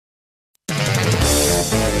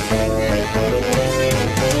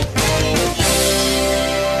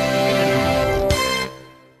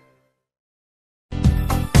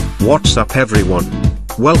What's up everyone?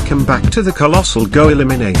 Welcome back to the Colossal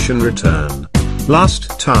GoElimination return.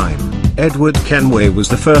 Last time, Edward Kenway was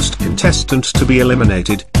the first contestant to be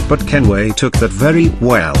eliminated, but Kenway took that very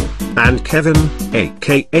well, and Kevin,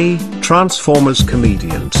 aka Transformers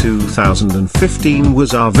Comedian 2015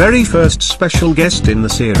 was our very first special guest in the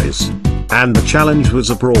series. And the challenge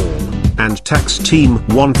was a brawl, and Tack's team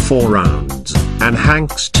won 4 rounds, and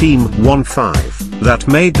Hank's team won 5. That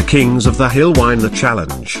made the Kings of the Hill win the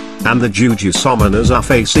challenge, and the Juju Summoners are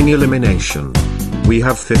facing elimination. We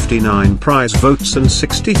have 59 prize votes and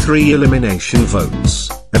 63 elimination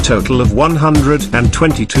votes, a total of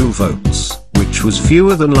 122 votes, which was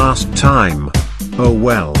fewer than last time. Oh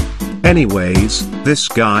well. Anyways, this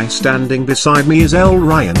guy standing beside me is L.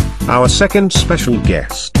 Ryan, our second special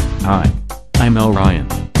guest. Hi. I'm L. Ryan,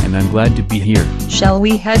 and I'm glad to be here. Shall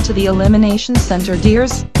we head to the Elimination Center,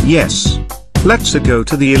 dears? Yes. Let's go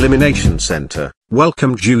to the Elimination Center.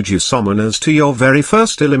 Welcome Juju Summoners to your very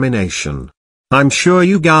first elimination. I'm sure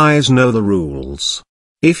you guys know the rules.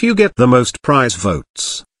 If you get the most prize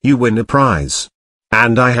votes, you win a prize.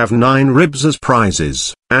 And I have 9 ribs as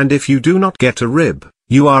prizes, and if you do not get a rib,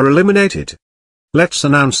 you are eliminated. Let's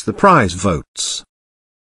announce the prize votes.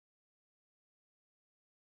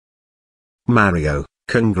 Mario,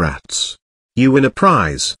 congrats. You win a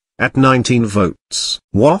prize, at 19 votes.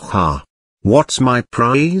 Waha. What's my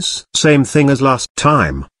prize? Same thing as last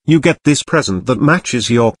time, you get this present that matches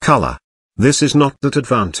your color. This is not that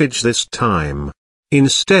advantage this time.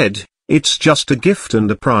 Instead, it's just a gift and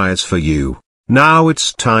a prize for you. Now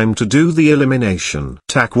it's time to do the elimination.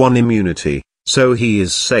 Tack won immunity, so he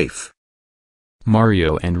is safe.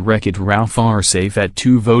 Mario and Wreck-It Ralph are safe at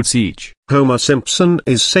 2 votes each. Homer Simpson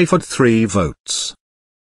is safe at 3 votes.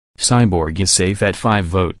 Cyborg is safe at 5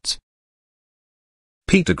 votes.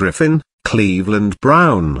 Peter Griffin, Cleveland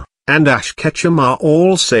Brown, and Ash Ketchum are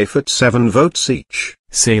all safe at 7 votes each.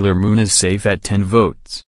 Sailor Moon is safe at 10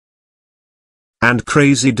 votes. And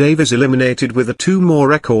Crazy Dave is eliminated with a 2 more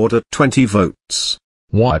record at 20 votes.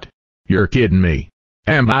 What? You're kidding me.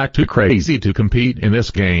 Am I too crazy to compete in this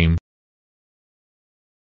game?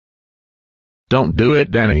 Don't do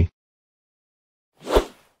it, Danny.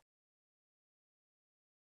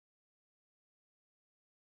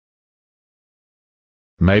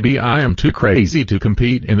 Maybe I am too crazy to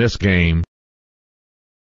compete in this game.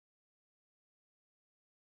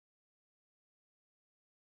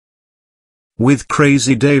 With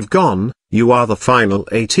Crazy Dave gone, you are the final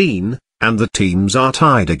 18, and the teams are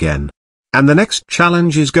tied again. And the next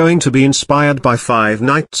challenge is going to be inspired by 5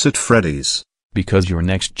 Nights at Freddy's. Because your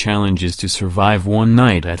next challenge is to survive 1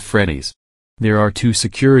 night at Freddy's. There are 2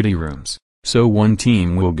 security rooms, so one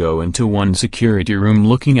team will go into one security room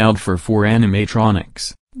looking out for 4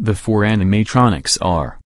 animatronics. The 4 animatronics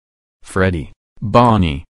are Freddy,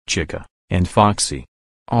 Bonnie, Chica, and Foxy.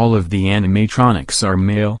 All of the animatronics are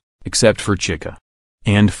male, except for Chica.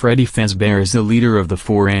 And Freddy Fazbear is the leader of the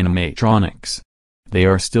 4 animatronics. They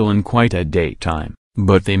are still in quite at daytime,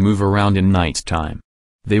 but they move around in nighttime.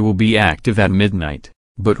 They will be active at midnight,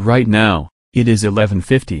 but right now, it is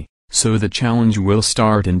 11:50, so the challenge will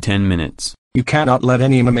start in 10 minutes. You cannot let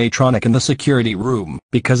any animatronic in the security room,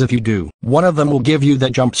 because if you do, one of them will give you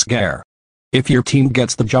the jump scare. If your team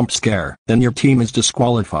gets the jump scare, then your team is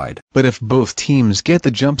disqualified. But if both teams get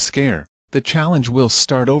the jump scare, the challenge will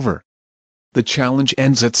start over. The challenge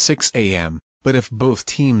ends at 6 a.m., but if both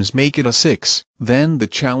teams make it a 6, then the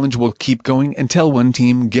challenge will keep going until one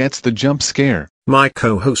team gets the jump scare. My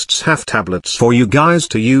co-hosts have tablets for you guys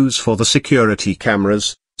to use for the security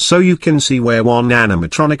cameras, so you can see where one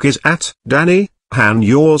animatronic is at. Danny, hand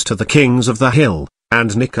yours to the Kings of the Hill,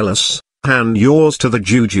 and Nicholas, hand yours to the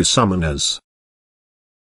Juju Summoners.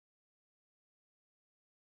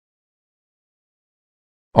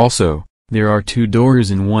 Also, there are 2 doors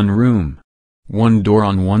in one room. One door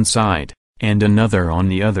on one side, and another on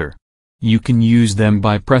the other. You can use them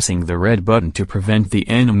by pressing the red button to prevent the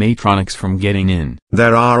animatronics from getting in.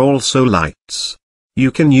 There are also lights.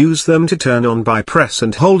 You can use them to turn on by press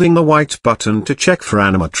and holding the white button to check for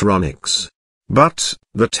animatronics. But,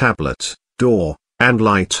 the tablet, door, and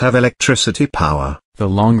light have electricity power. The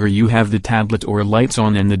longer you have the tablet or lights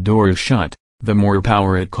on and the door is shut, the more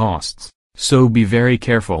power it costs. So be very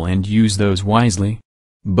careful and use those wisely.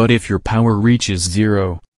 But if your power reaches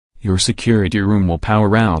 0, your security room will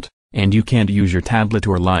power out, and you can't use your tablet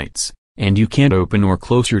or lights, and you can't open or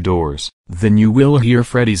close your doors. Then you will hear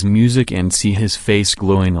Freddy's music and see his face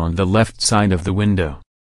glowing on the left side of the window.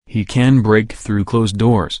 He can break through closed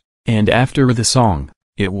doors, and after the song,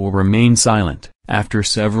 it will remain silent. After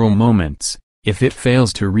several moments, if it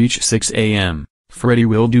fails to reach 6 a.m., Freddy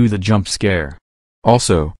will do the jump scare.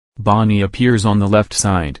 Also, Bonnie appears on the left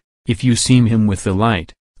side. If you see him with the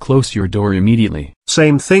light, close your door immediately.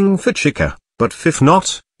 Same thing for Chica, but if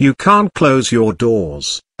not, you can't close your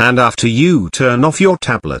doors, and after you turn off your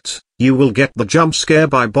tablet, you will get the jump scare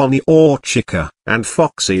by Bonnie or Chica, and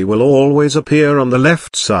Foxy will always appear on the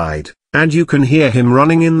left side, and you can hear him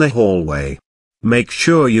running in the hallway. Make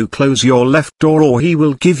sure you close your left door or he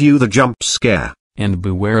will give you the jump scare. And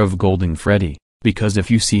beware of Golden Freddy, because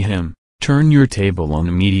if you see him, turn your table on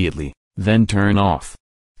immediately, then turn off.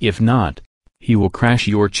 If not, he will crash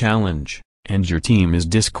your challenge, and your team is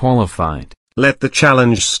disqualified. Let the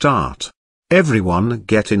challenge start. Everyone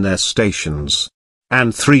get in their stations.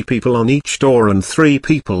 And 3 people on each door and 3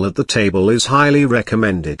 people at the table is highly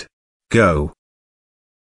recommended. Go.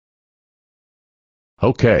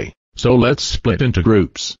 Okay, so let's split into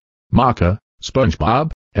groups. Maka,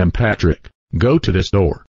 SpongeBob, and Patrick, go to this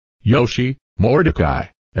door. Yoshi, Mordecai,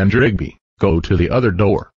 and Rigby, go to the other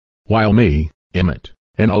door. While me, Emmett,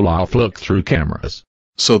 and Olaf look through cameras.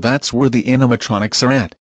 So that's where the animatronics are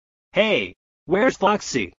at. Hey, where's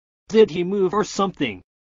Foxy? Did he move or something?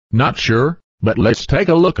 Not sure, but let's take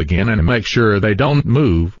a look again and make sure they don't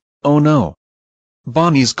move. Oh no.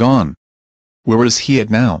 Bonnie's gone. Where is he at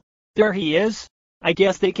now? There he is. I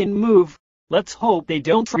guess they can move. Let's hope they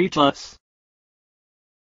don't reach us.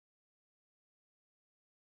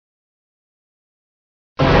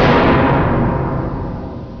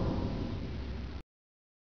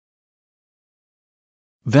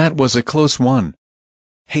 That was a close one.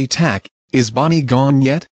 Hey Tack, is Bonnie gone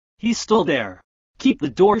yet? He's still there. Keep the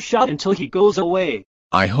door shut until he goes away.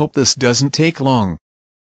 I hope this doesn't take long.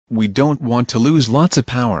 We don't want to lose lots of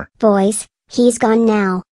power. Boys, he's gone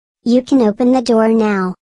now. You can open the door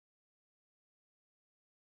now.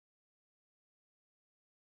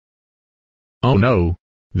 Oh no,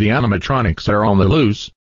 the animatronics are on the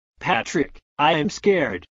loose. Patrick, I am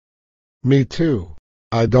scared. Me too.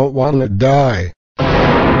 I don't want to die.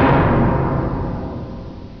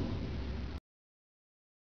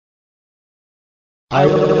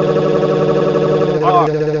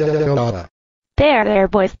 There,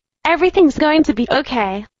 boys. Everything's going to be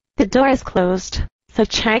okay. The door is closed, so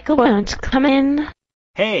Chica won't come in.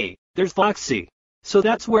 Hey, there's Foxy. So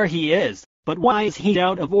that's where he is, but why is he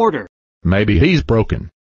out of order? Maybe he's broken.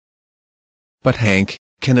 But Hank,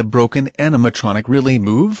 can a broken animatronic really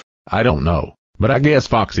move? I don't know, but I guess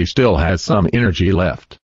Foxy still has some energy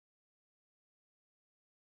left.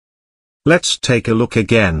 Let's take a look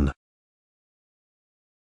again.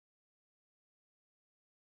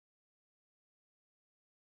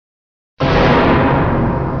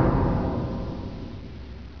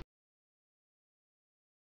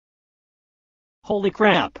 Holy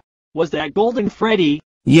crap! Was that Golden Freddy?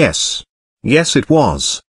 Yes. Yes it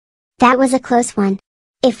was. That was a close one.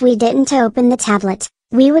 If we didn't open the tablet,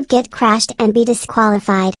 we would get crashed and be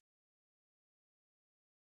disqualified.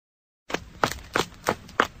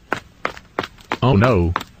 Oh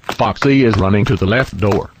no, Foxy is running to the left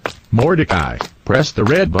door. Mordecai, press the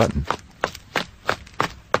red button.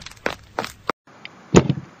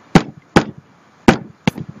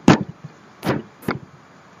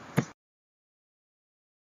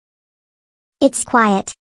 It's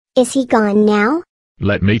quiet. Is he gone now?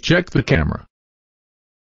 Let me check the camera.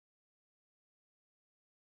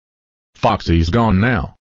 Foxy's gone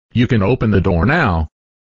now. You can open the door now.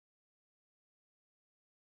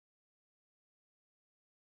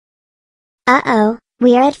 Uh-oh,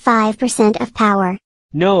 we're at 5% of power.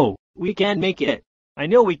 No, we can't make it. I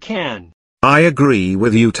know we can. I agree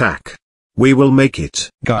with you, Tack. We will make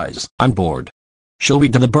it. Guys, I'm bored. Shall we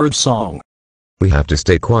do the bird song? We have to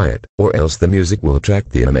stay quiet, or else the music will attract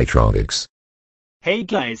the animatronics. Hey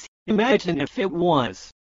guys, imagine if it was.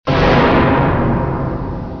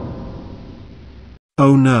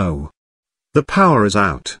 Oh no. The power is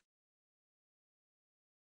out.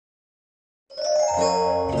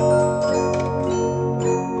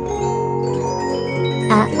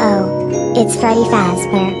 Uh-oh, it's Freddy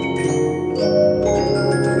Fazbear.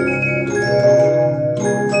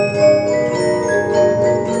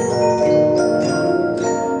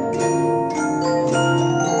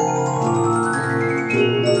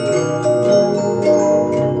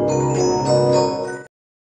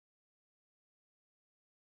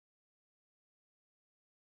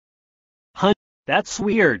 That's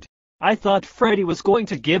weird. I thought Freddy was going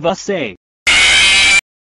to give us a...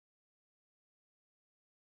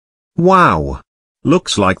 Wow.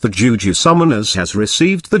 Looks like the Juju Summoners has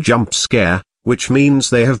received the jump scare, which means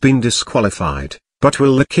they have been disqualified. But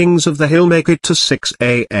will the Kings of the Hill make it to 6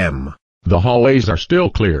 a.m.? The hallways are still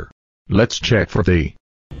clear. Let's check for the...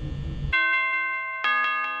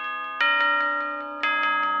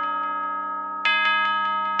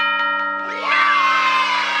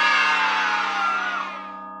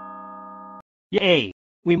 Yay!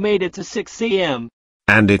 We made it to 6 a.m.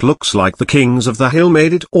 And it looks like the Kings of the Hill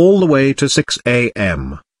made it all the way to 6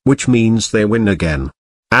 a.m., which means they win again.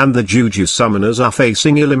 And the Juju Summoners are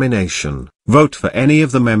facing elimination. Vote for any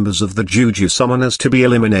of the members of the Juju Summoners to be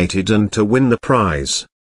eliminated and to win the prize.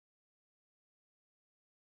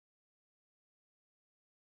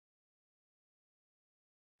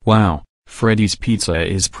 Wow, Freddy's pizza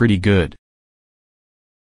is pretty good.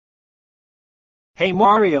 Hey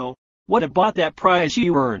Mario, what about that prize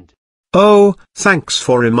you earned? Oh, thanks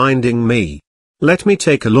for reminding me. Let me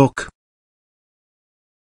take a look.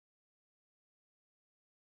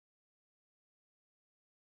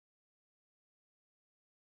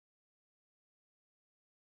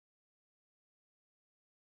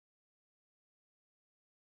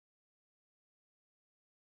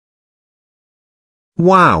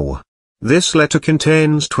 Wow! This letter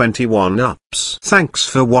contains 21 ups. Thanks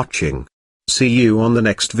for watching. See you on the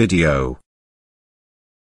next video.